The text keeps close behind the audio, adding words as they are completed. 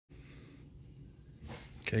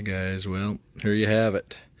Okay guys, well, here you have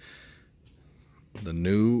it. The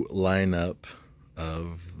new lineup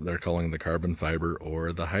of, they're calling the carbon fiber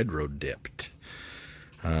or the hydro dipped.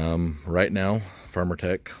 Right now,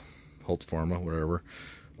 Farmertec, Holzfforma, whatever,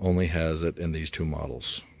 only has it in these two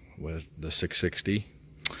models, with the 660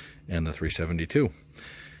 and the 372.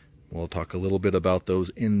 We'll talk a little bit about those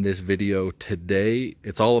in this video today.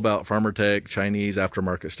 It's all about Farmertec, Chinese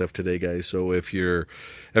aftermarket stuff today, guys. So if you're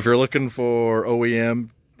looking for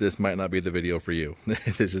OEM, this might not be the video for you.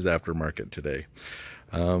 This is aftermarket today.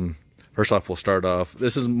 First off, we'll start off.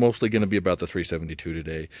 This is mostly going to be about the 372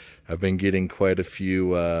 today. I've been getting quite a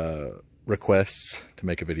few requests to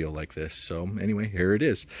make a video like this. So anyway, here it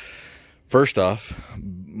is. First off,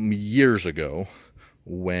 years ago,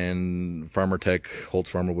 when Farmertec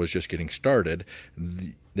Holzfforma was just getting started,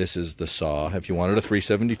 this is the saw. If you wanted a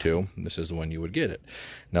 372, this is the one you would get it.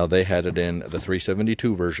 Now they had it in the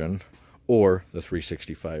 372 version or the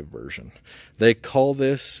 365 version. They call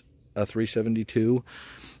this a 372.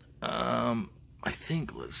 I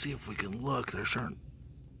think, let's see if we can look. They're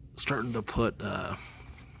starting to put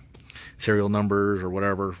serial numbers or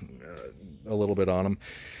whatever a little bit on them.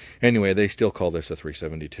 Anyway, they still call this a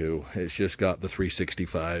 372. It's just got the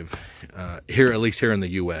 365 here, at least here in the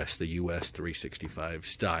US 365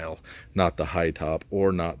 style, not the high top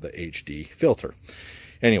or not the HD filter.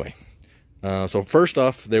 Anyway, so first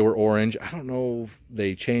off, they were orange. I don't know,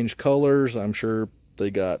 they changed colors. I'm sure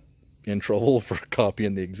they got in trouble for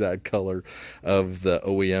copying the exact color of the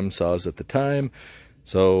OEM saws at the time.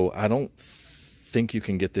 So I don't think you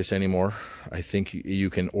can get this anymore. I think you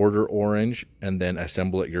can order orange and then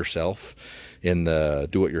assemble it yourself in the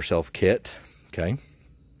do-it-yourself kit. Okay.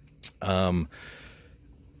 And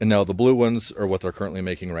now the blue ones are what they're currently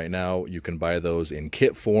making right now. You can buy those in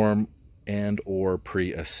kit form and or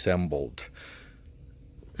pre-assembled.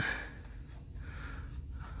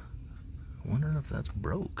 Wondering if that's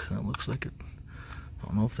broke. That looks like it. I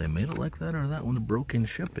don't know if they made it like that or that one's broke in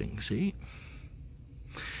shipping. See?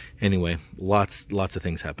 Anyway, lots of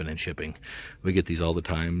things happen in shipping. We get these all the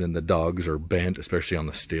time, and the dogs are bent, especially on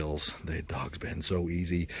the stills. The dogs bend so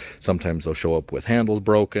easy. Sometimes they'll show up with handles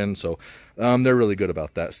broken. So they're really good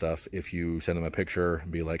about that stuff. If you send them a picture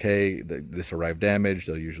and be like, hey, this arrived damaged,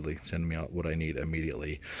 they'll usually send me out what I need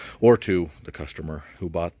immediately, or to the customer who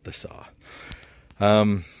bought the saw.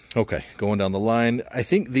 Okay, going down the line. I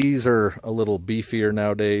think these are a little beefier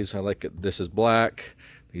nowadays. I like it. This is black.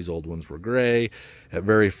 These old ones were gray. At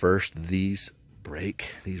very first, these brakes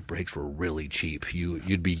were really cheap.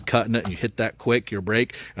 You'd be cutting it and you hit that quick, your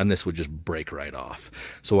brake, and this would just break right off.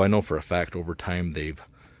 So I know for a fact over time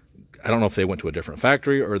I don't know if they went to a different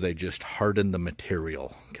factory or they just hardened the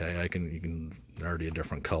material. Okay, they're already a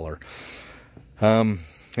different color.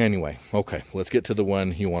 Anyway, okay, let's get to the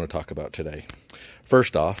one you want to talk about today.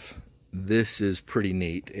 First off, this is pretty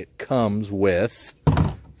neat. It comes with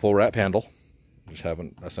full wrap handle. Just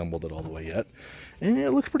haven't assembled it all the way yet, and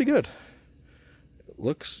it looks pretty good. It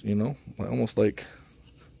looks, you know, almost like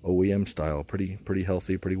OEM style. Pretty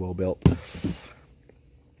healthy, pretty well built.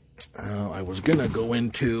 I was gonna go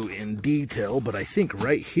into in detail, but I think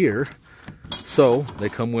right here. So they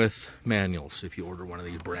come with manuals if you order one of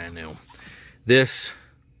these brand new. This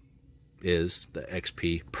is the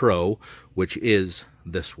XP Pro, which is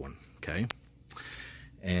this one. Okay,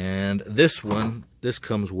 and this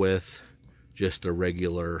comes with just a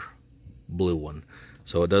regular blue one.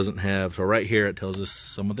 So it doesn't have, so right here it tells us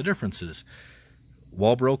some of the differences.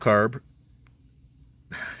 Walbro carb,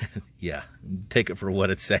 yeah, take it for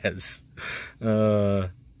what it says.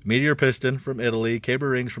 Meteor piston from Italy, cable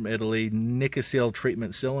rings from Italy, Nicosil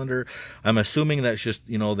treatment cylinder. I'm assuming that's just,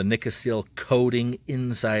 you know, the Nicosil coating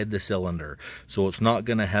inside the cylinder. So it's not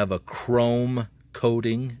going to have a chrome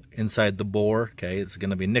coating inside the bore. Okay, it's going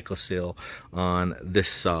to be Nicosil on this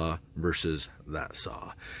saw versus that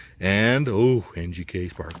saw. And oh, NGK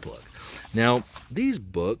spark plug. Now these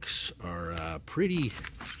books are they're pretty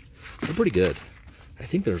good. I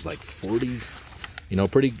think there's like 40, you know,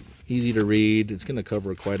 pretty easy to read. It's going to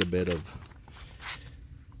cover quite a bit of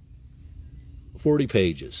 40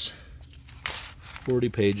 pages. 40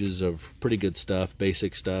 pages of pretty good stuff,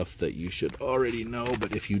 basic stuff that you should already know,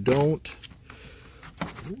 but if you don't,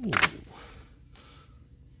 ooh,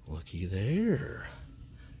 looky there.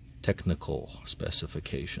 Technical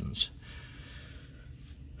specifications.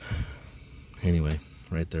 Anyway,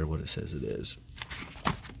 right there what it says it is.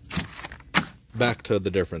 Back to the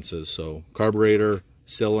differences. So carburetor,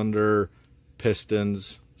 cylinder,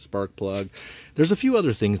 pistons, spark plug. There's a few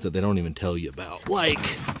other things that they don't even tell you about. Like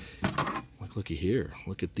looky here.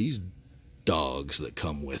 Look at these dogs that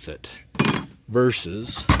come with it.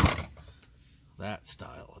 Versus that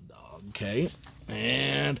style of dog. Okay,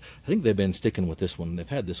 and I think they've been sticking with this one. They've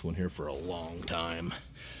had this one here for a long time,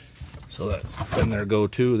 so that's been their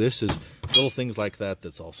go-to. This is little things like that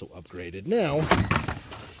that's also upgraded. Now,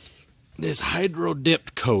 this hydro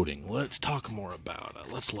dipped coating, let's talk more about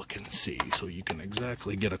it. Let's look and see so you can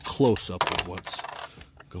exactly get a close-up of what's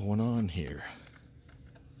going on here.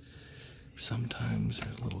 Sometimes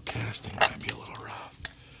a little casting might be a little rough.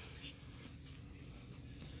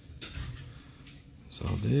 So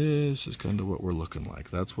this is kind of what we're looking like.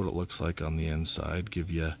 That's what it looks like on the inside. Give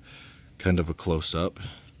you kind of a close-up.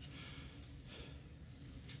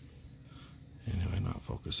 Anyway, not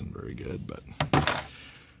focusing very good, but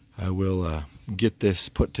I will get this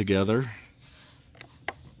put together.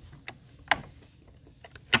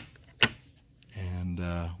 And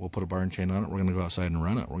we'll put a bar and chain on it. We're going to go outside and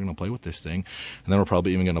run it. We're going to play with this thing. And then we're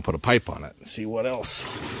probably even going to put a pipe on it and see what else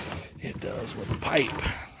it does with a pipe.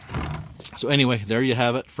 So anyway, there you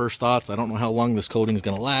have it. First thoughts. I don't know how long this coating is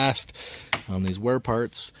going to last on these wear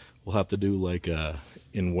parts. We'll have to do like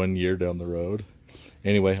in 1 year down the road.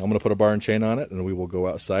 Anyway, I'm going to put a bar and chain on it, and we will go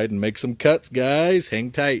outside and make some cuts, guys.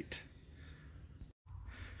 Hang tight.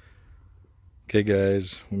 Okay,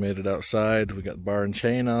 guys, we made it outside. We got the bar and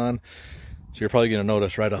chain on. So you're probably going to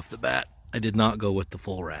notice right off the bat, I did not go with the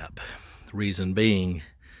full wrap. Reason being,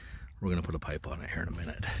 we're going to put a pipe on it here in a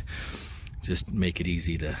minute. Just make it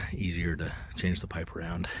easier to change the pipe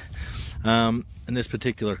around. And this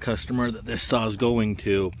particular customer that this saw is going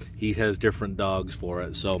to, he has different dogs for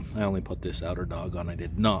it, so I only put this outer dog on. I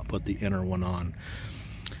did not put the inner one on.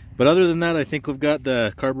 But other than that, I think we've got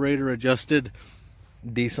the carburetor adjusted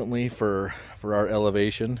decently for our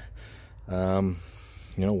elevation.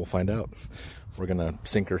 You know, we'll find out. We're gonna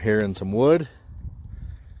sink her here in some wood.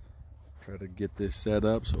 Try to get this set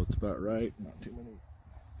up so it's about right. Not too many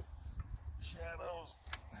shadows.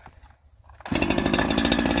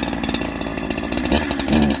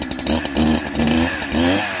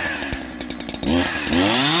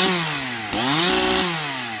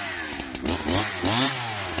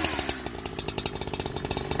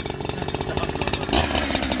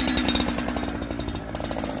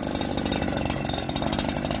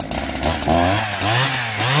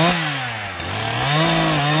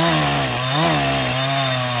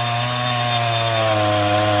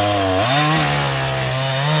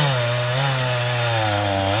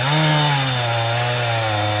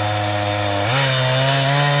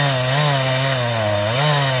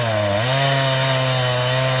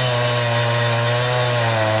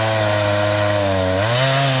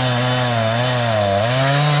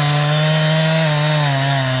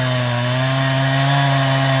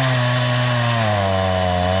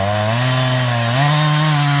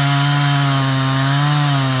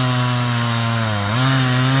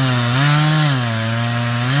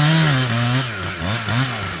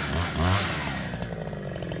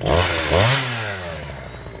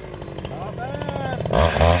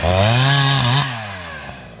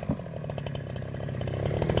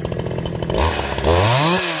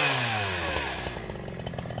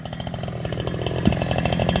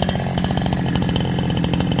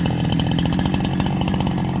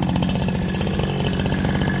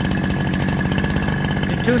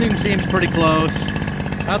 Tuning seems pretty close.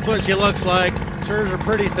 That's what she looks like. Sure is a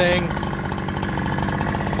pretty thing.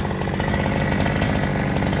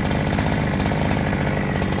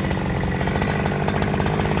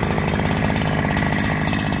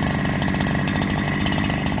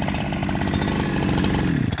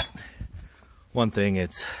 One thing,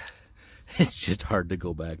 it's just hard to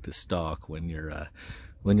go back to stock when you're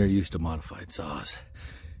used to modified saws.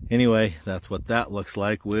 Anyway, that's what that looks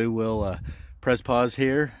like. We will press pause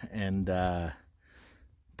here and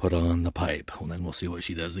put on the pipe, and then we'll see what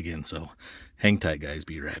she does again. So hang tight, guys.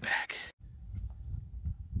 Be right back.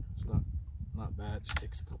 It's not bad. It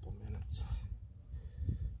takes a couple minutes,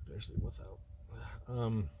 especially without.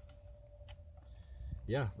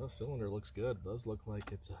 Yeah, the cylinder looks good. It does look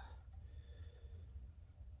like it's a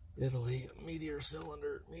Italy Meteor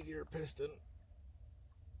cylinder, Meteor piston.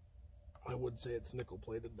 I would say it's nickel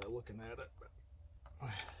plated by looking at it, but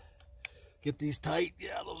get these tight.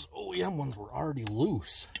 Yeah, those OEM ones were already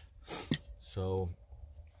loose. So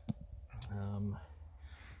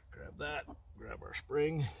grab that, grab our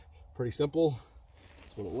spring. Pretty simple.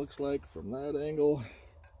 That's what it looks like from that angle.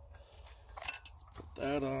 Put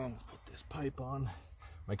that on, put this pipe on.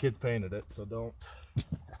 My kids painted it, so don't.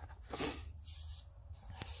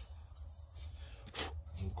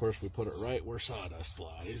 And of course, we put it right where sawdust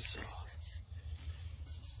flies. So.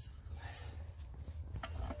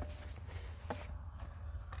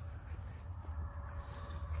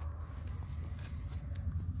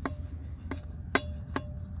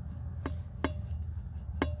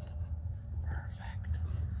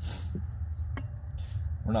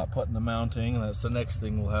 we're not putting the mounting. That's the next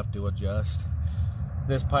thing we'll have to adjust.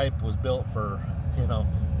 This pipe was built for, you know,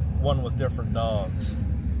 one with different dogs.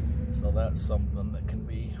 So that's something that can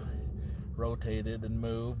be rotated and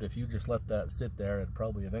moved. If you just let that sit there, it'd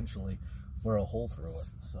probably eventually wear a hole through it.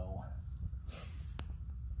 So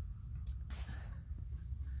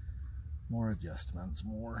more adjustments,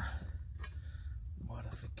 more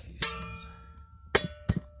modifications. Make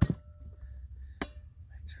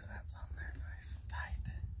sure that's on there nice and tight.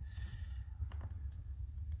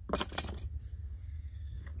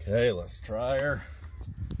 Okay, let's try her.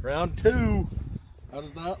 Round 2. How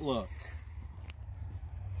does that look?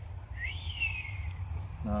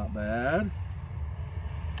 Not bad.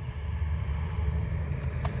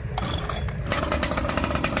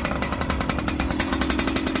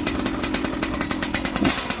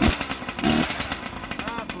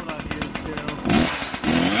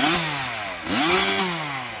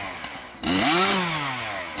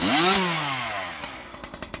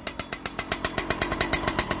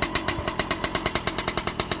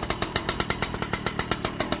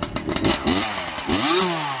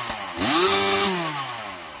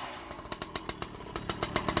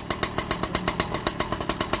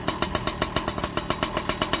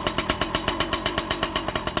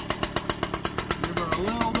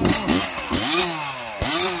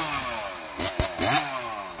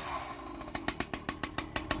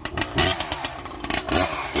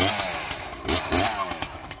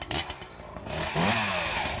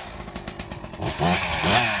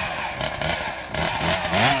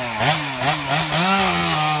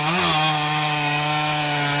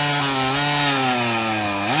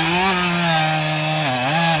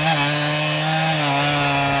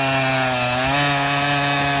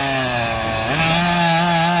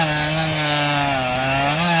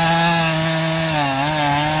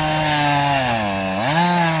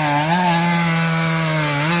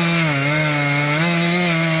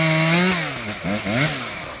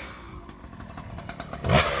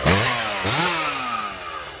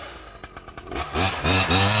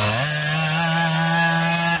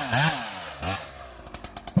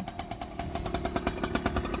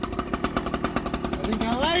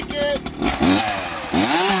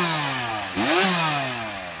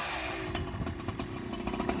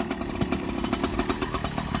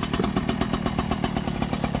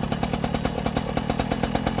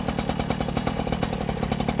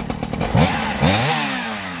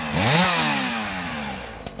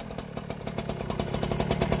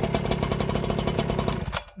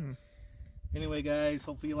 Anyway guys,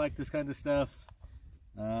 hopefully you like this kind of stuff.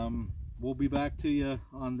 We'll be back to you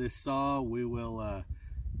on this saw. We will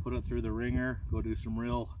put it through the ringer, go do some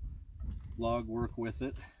real log work with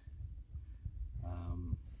it.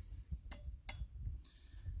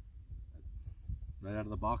 Right out of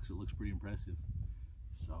the box it looks pretty impressive.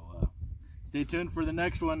 So stay tuned for the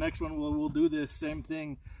next one. Next one we'll do this same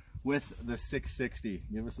thing with the 660.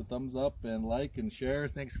 Give us a thumbs up and like and share.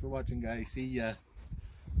 Thanks for watching guys. See ya.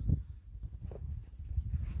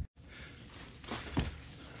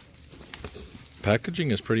 Packaging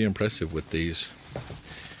is pretty impressive with these.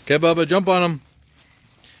 Okay, Bubba, jump on them.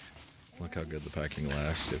 Look how good the packing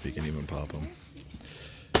lasts, if you can even pop them.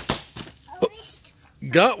 Oh,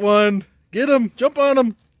 got one. Get him. Jump on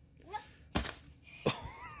him. Oh,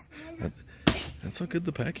 that's how good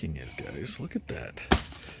the packing is, guys. Look at that.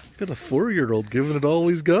 Got a 4-year-old giving it all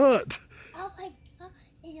he's got. Oh my God,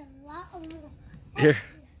 there's a lot of more. Here,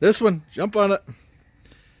 this one. Jump on it.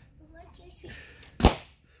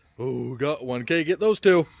 Oh, got one. Okay, get those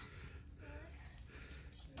two.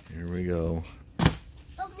 Here we go.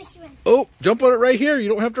 Oh, jump on it right here. You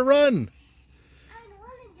don't have to run.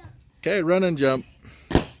 Okay, run and jump.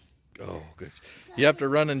 Oh, good. You have to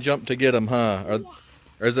run and jump to get them, huh?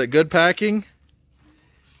 Or is that good packing?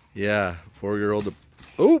 Yeah, 4-year-old.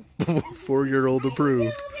 Oh, 4-year-old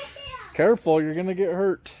approved. Careful, you're going to get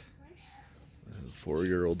hurt.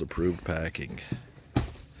 4-year-old approved packing.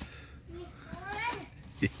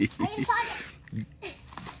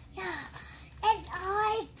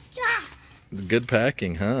 Good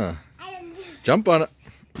packing, huh? Jump on it.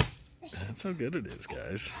 That's how good it is,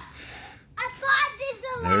 guys.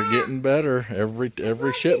 They're getting better every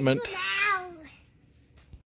shipment.